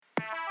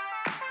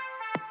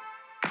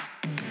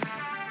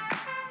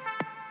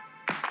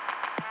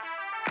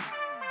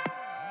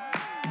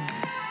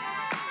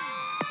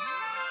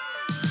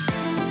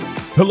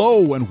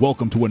Hello and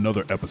welcome to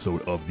another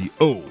episode of the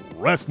O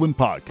Wrestling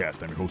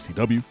Podcast. I'm your host,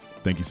 CW.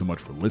 Thank you so much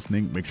for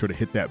listening. Make sure to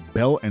hit that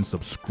bell and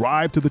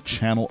subscribe to the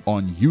channel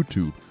on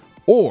YouTube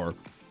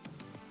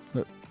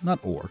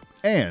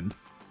and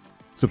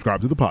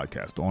subscribe to the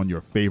podcast on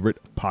your favorite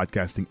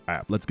podcasting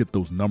app. Let's get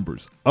those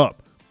numbers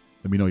up.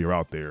 Let me know you're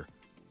out there.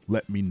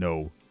 Let me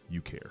know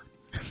you care.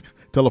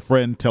 Tell a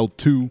friend, tell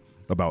two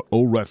about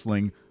O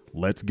Wrestling.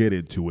 Let's get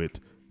into it.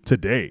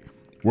 Today,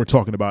 we're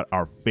talking about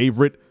our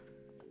favorite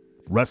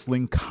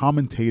wrestling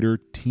commentator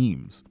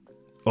teams.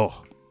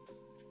 Oh,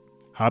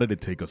 how did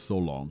it take us so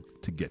long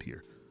to get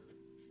here?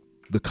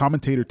 The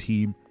commentator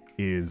team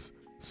is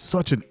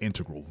such an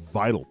integral,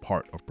 vital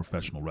part of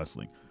professional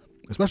wrestling,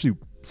 especially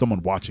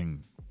someone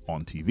watching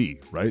on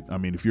TV, right? I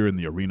mean, if you're in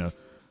the arena,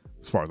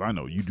 as far as I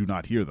know, you do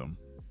not hear them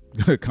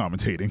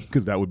commentating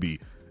because that would be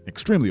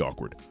extremely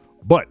awkward.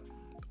 But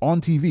on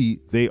TV,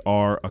 they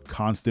are a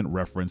constant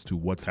reference to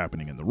what's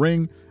happening in the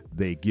ring.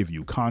 They give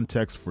you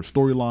context for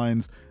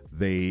storylines.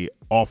 They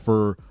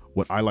offer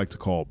what I like to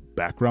call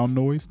background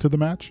noise to the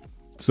match.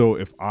 So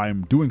if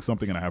I'm doing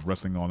something and I have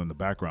wrestling on in the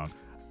background,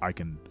 I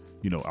can,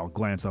 I'll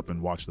glance up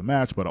and watch the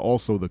match, but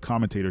also the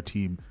commentator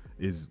team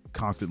is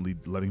constantly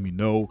letting me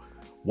know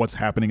what's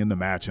happening in the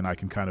match and I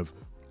can kind of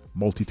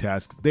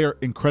multitask. They're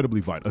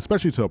incredibly vital,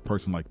 especially to a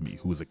person like me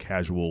who is a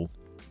casual.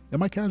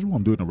 Am I casual?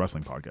 I'm doing a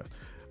wrestling podcast.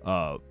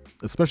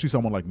 Especially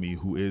someone like me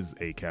who is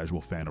a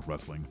casual fan of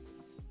wrestling.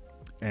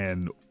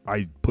 And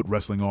I put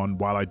wrestling on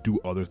while I do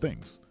other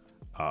things.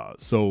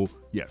 So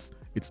yes,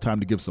 it's time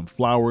to give some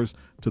flowers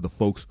to the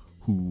folks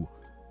who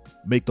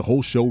make the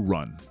whole show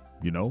run.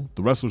 The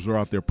wrestlers are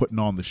out there putting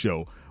on the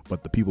show,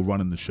 but the people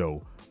running the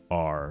show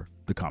are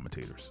the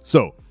commentators.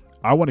 So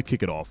I want to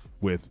kick it off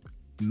with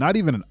not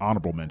even an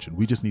honorable mention.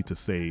 We just need to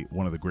say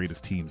one of the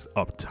greatest teams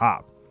up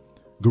top,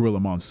 Gorilla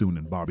Monsoon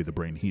and Bobby the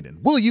Brain Heenan.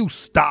 Will you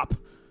stop?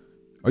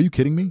 Are you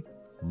kidding me?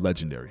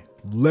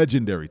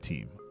 Legendary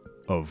team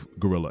of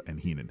Gorilla and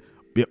Heenan.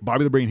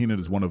 Bobby the Brain Heenan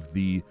is one of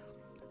the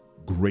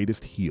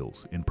greatest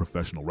heels in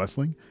professional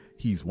wrestling.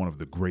 He's one of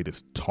the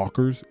greatest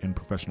talkers in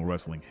professional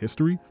wrestling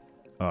history.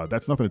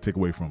 That's nothing to take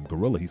away from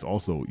Gorilla. He's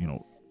also,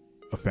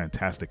 a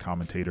fantastic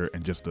commentator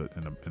and just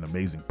an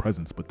amazing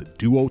presence. But the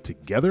duo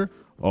together,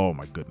 oh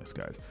my goodness,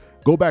 guys.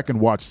 Go back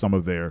and watch some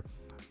of their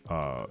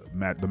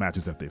the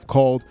matches that they've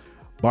called.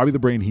 Bobby the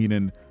Brain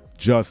Heenan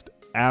just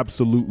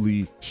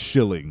absolutely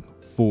shilling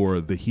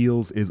for the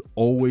heels is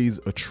always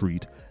a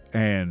treat.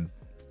 And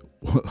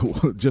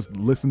just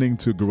listening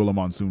to Gorilla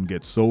Monsoon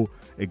get so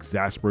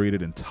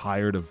exasperated and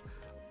tired of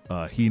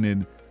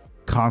Heenan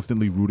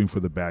constantly rooting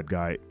for the bad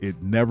guy,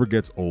 it never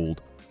gets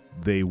old.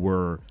 They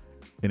were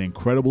an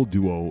incredible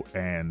duo,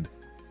 and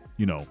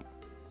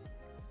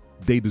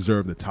they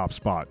deserve the top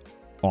spot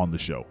on the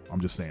show.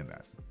 I'm just saying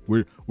that.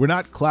 We're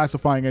not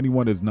classifying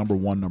anyone as number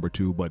one, number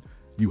two, but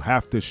you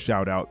have to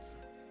shout out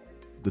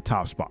the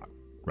top spot,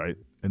 right?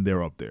 And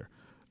they're up there.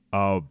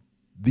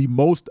 The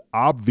most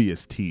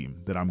obvious team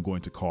that I'm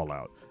going to call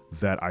out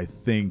that I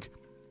think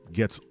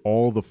gets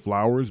all the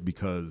flowers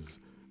because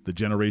the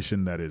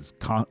generation that is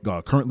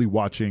currently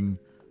watching,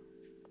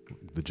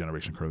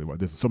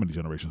 there's so many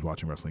generations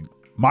watching wrestling.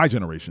 My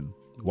generation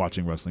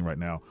watching wrestling right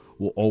now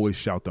will always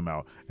shout them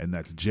out, and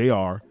that's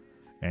JR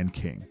and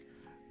King.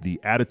 The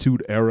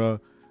Attitude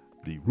Era,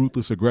 the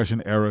Ruthless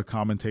Aggression Era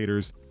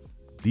commentators,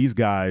 these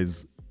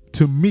guys,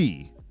 to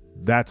me,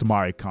 that's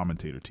my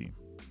commentator team,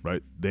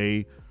 right?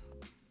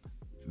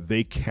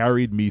 They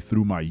carried me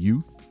through my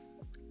youth.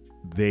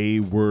 They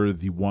were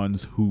the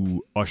ones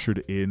who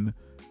ushered in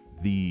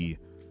the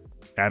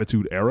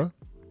Attitude Era.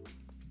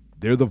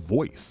 They're the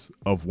voice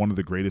of one of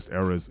the greatest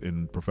eras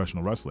in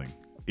professional wrestling,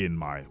 in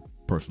my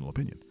personal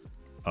opinion.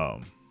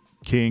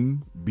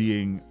 King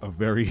being a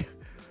very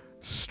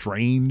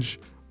strange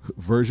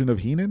version of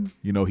Heenan.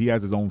 He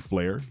has his own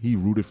flair. He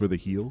rooted for the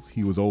heels.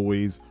 He was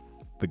always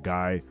the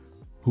guy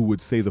who would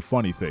say the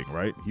funny thing,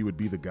 right? He would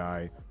be the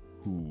guy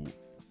who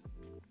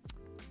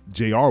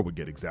JR would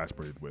get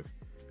exasperated with.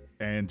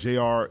 And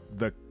JR,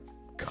 the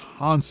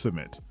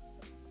consummate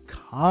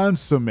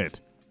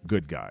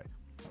good guy.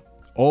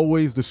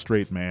 Always the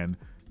straight man.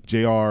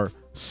 JR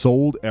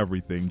sold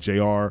everything.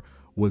 JR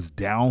was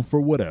down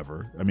for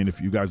whatever. I mean, if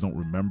you guys don't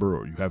remember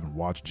or you haven't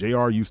watched,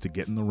 JR used to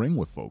get in the ring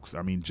with folks.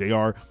 I mean,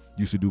 JR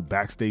used to do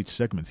backstage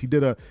segments. He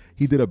did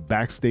a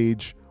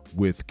backstage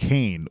with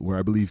Kane where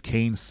I believe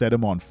Kane set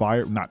him on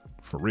fire. Not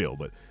for real,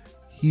 but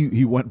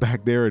he went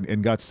back there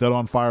and got set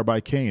on fire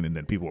by Kane, and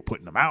then people were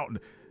putting him out. And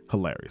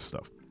hilarious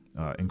stuff.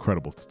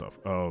 Incredible stuff.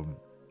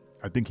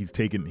 I think he's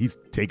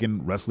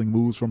taken wrestling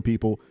moves from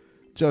people.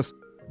 Just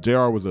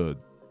JR was a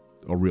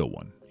real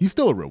one. He's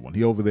still a real one.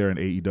 He over there in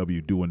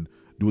AEW doing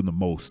the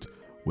most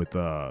with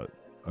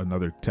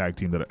another tag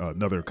team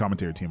another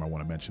commentary team I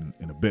want to mention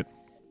in a bit.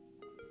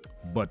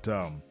 But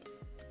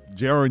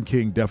JR and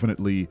King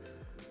definitely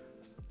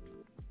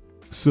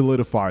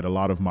solidified a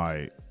lot of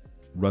my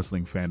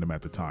wrestling fandom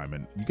at the time.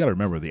 And you got to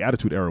remember, the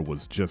Attitude Era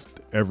was just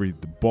the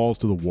balls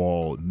to the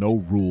wall, no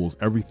rules,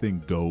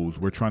 everything goes.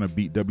 We're trying to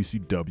beat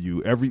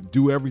WCW,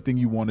 do everything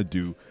you want to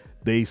do.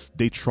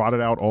 They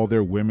trotted out all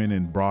their women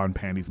in bra and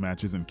panties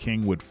matches, and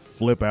King would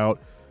flip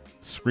out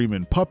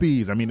screaming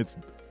puppies. I mean, it's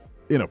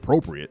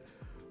inappropriate,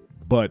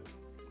 but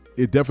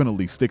it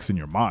definitely sticks in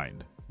your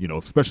mind, you know,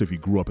 especially if you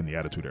grew up in the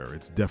Attitude Era.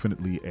 It's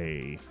definitely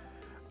a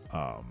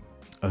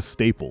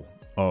staple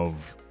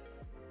of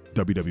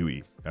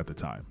WWE at the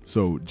time.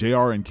 So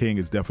JR and King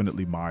is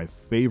definitely my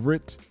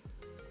favorite,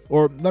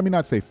 or let me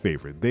not say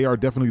favorite. They are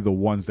definitely the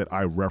ones that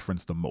I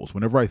reference the most.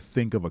 Whenever I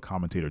think of a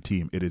commentator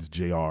team, it is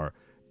JR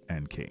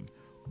and King.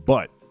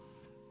 But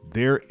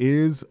there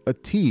is a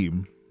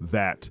team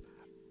that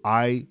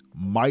I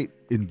might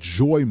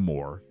enjoy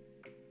more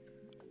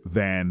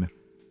than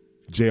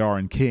JR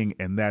and King,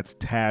 and that's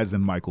Taz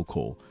and Michael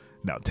Cole.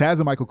 Now, Taz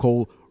and Michael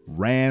Cole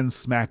ran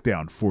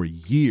SmackDown for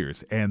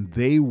years, and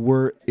they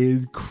were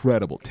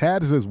incredible.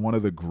 Taz is one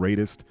of the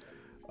greatest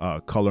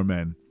color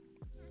men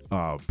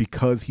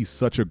because he's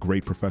such a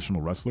great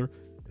professional wrestler,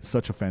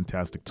 such a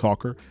fantastic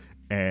talker,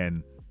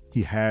 and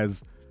he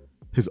has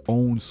his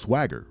own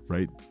swagger,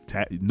 right?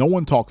 No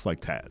one talks like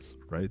Taz,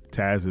 right?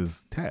 Taz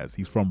is Taz.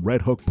 He's from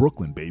Red Hook,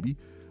 Brooklyn, baby.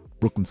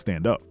 Brooklyn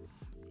stand up.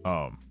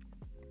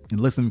 And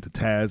listening to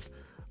Taz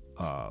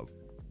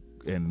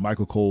and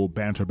Michael Cole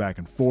banter back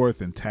and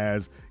forth, and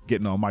Taz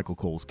getting on Michael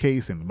Cole's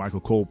case, and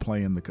Michael Cole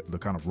playing the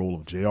kind of role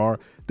of JR,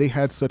 they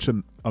had such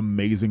an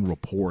amazing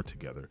rapport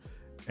together.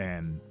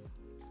 And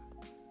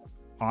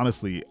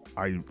honestly,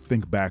 I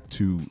think back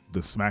to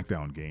the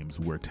SmackDown games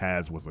where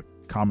Taz was a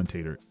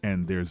commentator,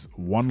 and there's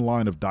one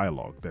line of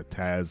dialogue that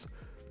Taz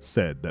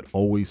said that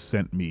always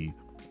sent me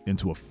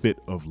into a fit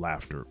of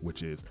laughter,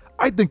 which is,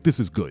 "I think this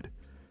is good."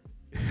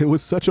 It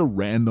was such a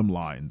random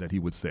line that he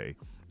would say,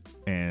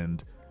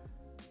 and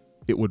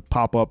it would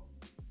pop up,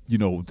 you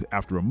know,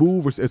 after a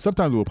move, or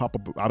sometimes it would pop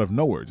up out of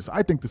nowhere. Just,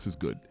 "I think this is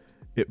good."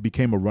 It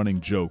became a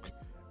running joke,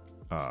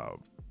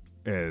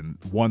 and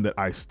one that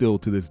I still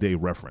to this day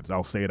reference.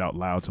 I'll say it out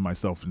loud to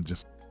myself and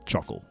just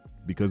chuckle,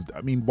 because,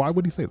 I mean, why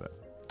would he say that?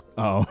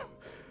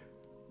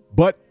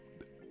 But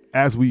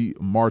as we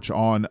march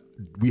on,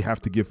 we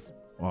have to give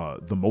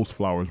the most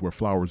flowers where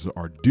flowers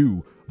are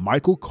due.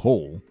 Michael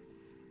Cole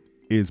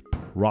is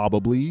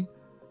probably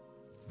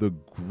the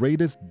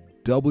greatest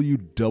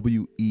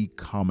WWE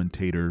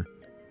commentator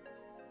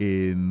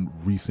in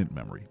recent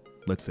memory.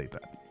 Let's say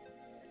that.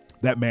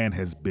 That man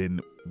has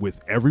been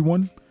with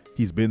everyone.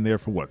 He's been there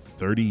for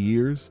 30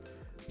 years.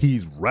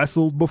 He's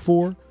wrestled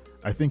before.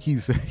 I think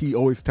he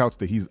always touts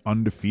that he's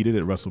undefeated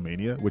at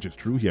WrestleMania, which is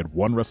true. He had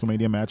one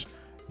WrestleMania match.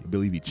 I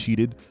believe he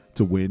cheated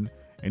to win,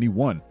 and he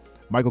won.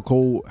 Michael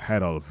Cole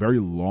had a very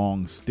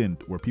long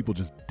stint where people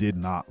just did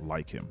not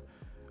like him.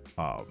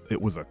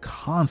 It was a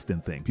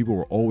constant thing. People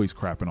were always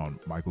crapping on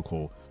Michael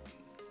Cole,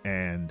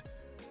 and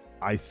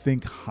I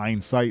think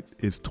hindsight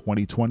is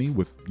 2020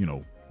 with, you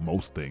know,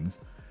 most things.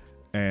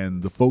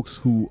 And the folks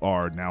who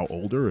are now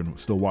older and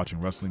still watching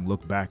wrestling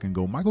look back and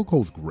go, Michael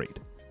Cole's great.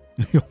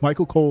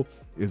 Michael Cole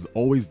is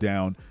always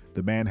down.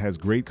 The man has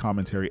great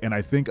commentary, and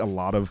I think a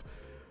lot of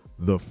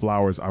the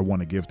flowers I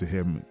want to give to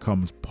him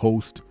comes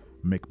post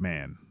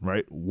McMahon,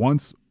 right?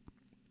 Once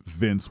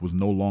Vince was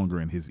no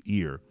longer in his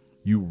ear,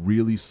 you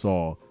really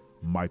saw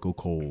Michael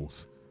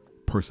Cole's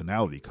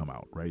personality come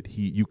out, right?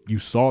 You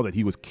saw that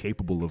he was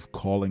capable of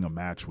calling a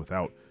match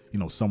without, you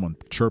know, someone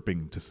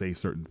chirping to say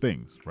certain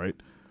things, right?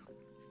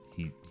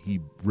 He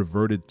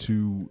reverted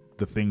to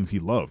the things he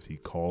loved. He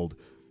called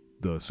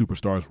the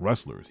superstars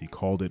wrestlers. He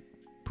called it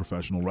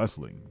professional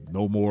wrestling.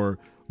 No more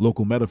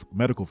local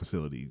medical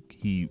facility.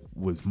 He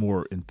was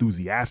more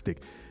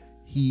enthusiastic.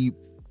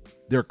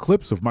 There are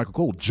clips of Michael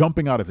Cole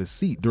jumping out of his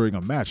seat during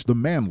a match. The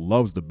man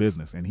loves the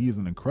business, and he is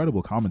an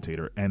incredible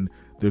commentator, and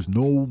there's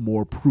no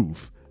more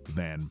proof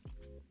than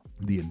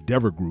the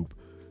Endeavor Group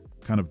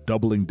kind of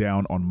doubling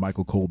down on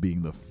Michael Cole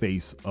being the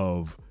face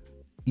of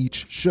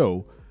each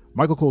show.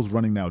 Michael Cole's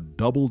running now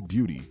double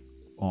duty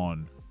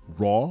on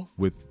Raw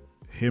with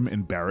him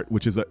and Barrett,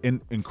 which is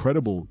an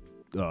incredible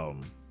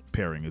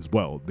pairing as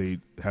well. They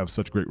have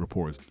such great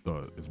rapport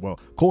as well.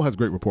 Cole has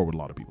great rapport with a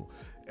lot of people.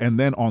 And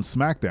then on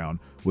SmackDown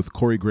with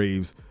Corey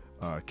Graves,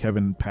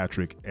 Kevin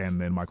Patrick, and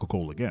then Michael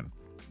Cole again.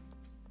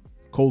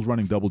 Cole's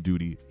running double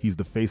duty. He's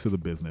the face of the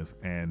business,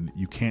 and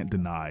you can't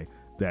deny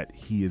that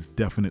he is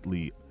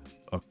definitely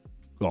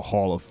a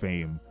Hall of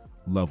Fame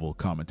level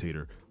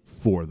commentator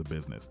for the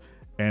business.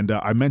 And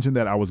I mentioned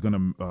that I was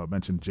going to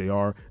mention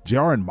JR.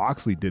 JR and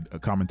Moxley did a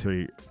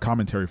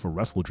commentary for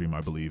Wrestle Dream,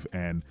 I believe,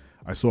 and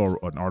I saw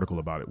an article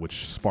about it,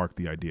 which sparked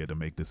the idea to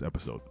make this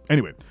episode.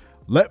 Anyway,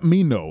 let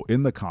me know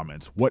in the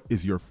comments, what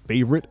is your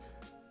favorite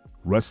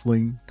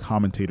wrestling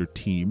commentator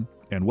team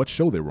and what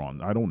show they were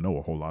on. I don't know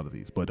a whole lot of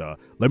these, but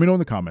let me know in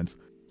the comments.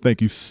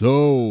 Thank you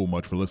so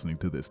much for listening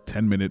to this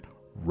 10-minute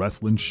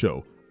wrestling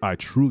show. I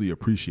truly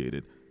appreciate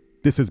it.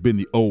 This has been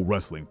the O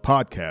Wrestling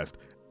Podcast,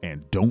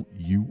 and don't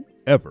you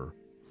ever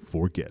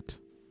forget.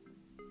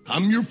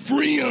 I'm your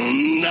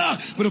friend,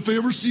 but if I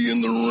ever see you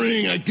in the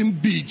ring, I can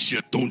beat you.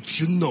 Don't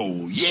you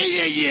know? Yeah,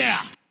 yeah,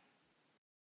 yeah.